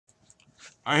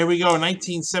All right, here we go.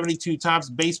 1972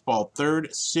 Topps Baseball,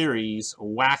 3rd Series,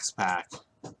 wax pack.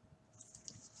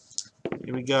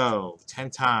 Here we go.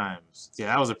 10 times. Yeah,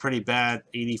 that was a pretty bad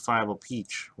 85 of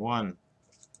peach. 1,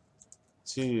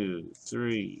 2,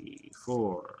 3,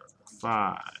 4,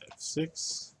 5,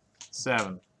 6,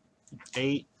 7,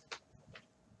 8,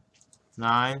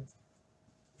 9,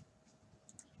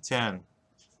 10.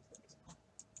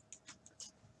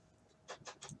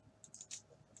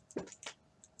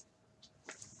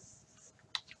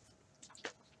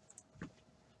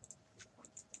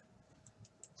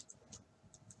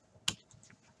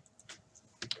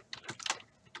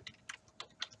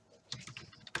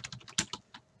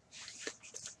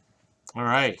 All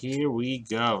right, here we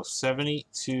go.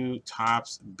 72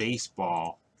 Topps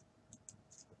Baseball.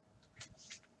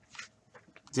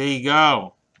 There you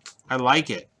go. I like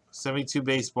it. 72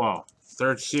 Baseball.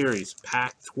 3rd Series.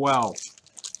 Pack 12.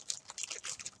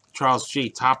 Charles G.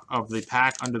 Top of the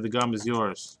pack. Under the gum is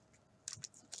yours.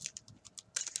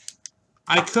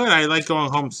 I could. I like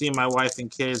going home, seeing my wife and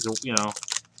kids, you know,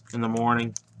 in the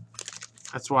morning.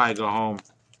 That's why I go home.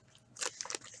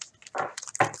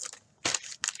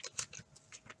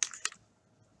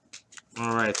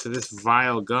 All right, so this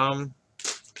Vile Gum.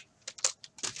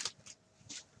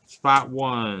 Spot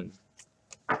 1.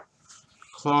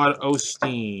 Claude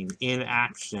Osteen in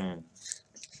action.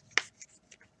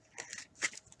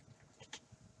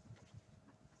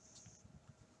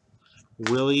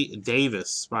 Willie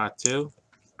Davis, spot 2.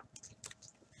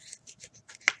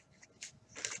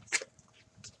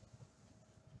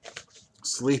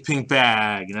 Sleeping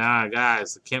bag. Nah,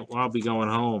 guys, I can't. I'll be going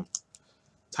home.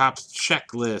 Topps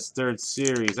checklist, 3rd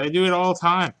Series. I do it all the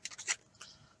time.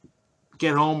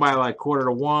 Get home by like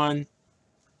 1:45.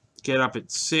 Get up at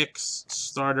 6.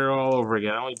 Start it all over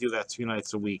again. I only do that 2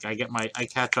 nights a week. I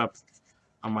catch up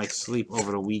on my sleep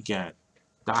over the weekend.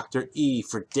 Dr. E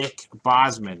for Dick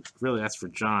Bosman. Really, that's for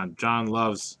John. John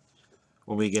loves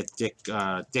when we get Dick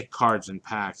cards in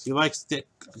packs. He likes Dick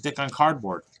on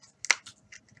cardboard.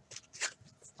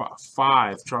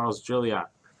 5, Charles Gilliott.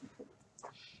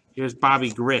 Here's Bobby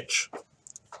Grich.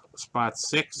 Spot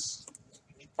 6.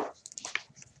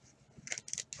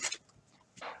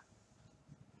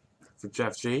 For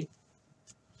Jeff G.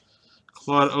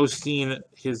 Claude Osteen,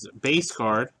 his base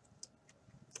card.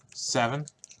 7.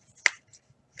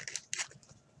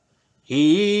 He's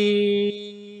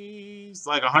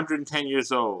like 110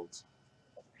 years old.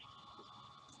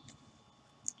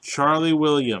 Charlie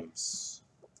Williams.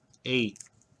 8.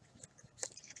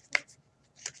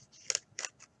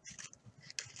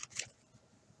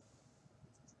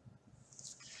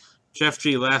 Jeff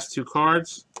G, last 2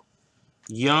 cards.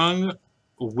 Young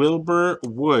Wilbur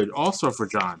Wood, also for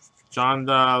John. John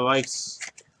likes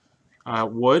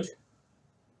Wood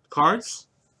cards.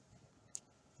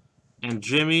 And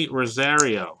Jimmy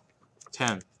Rosario,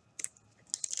 10.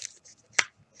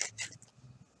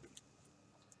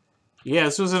 Yeah,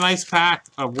 this was a nice pack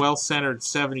of well-centered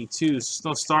 72s.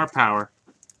 No star power.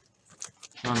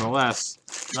 Nonetheless,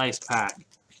 nice pack.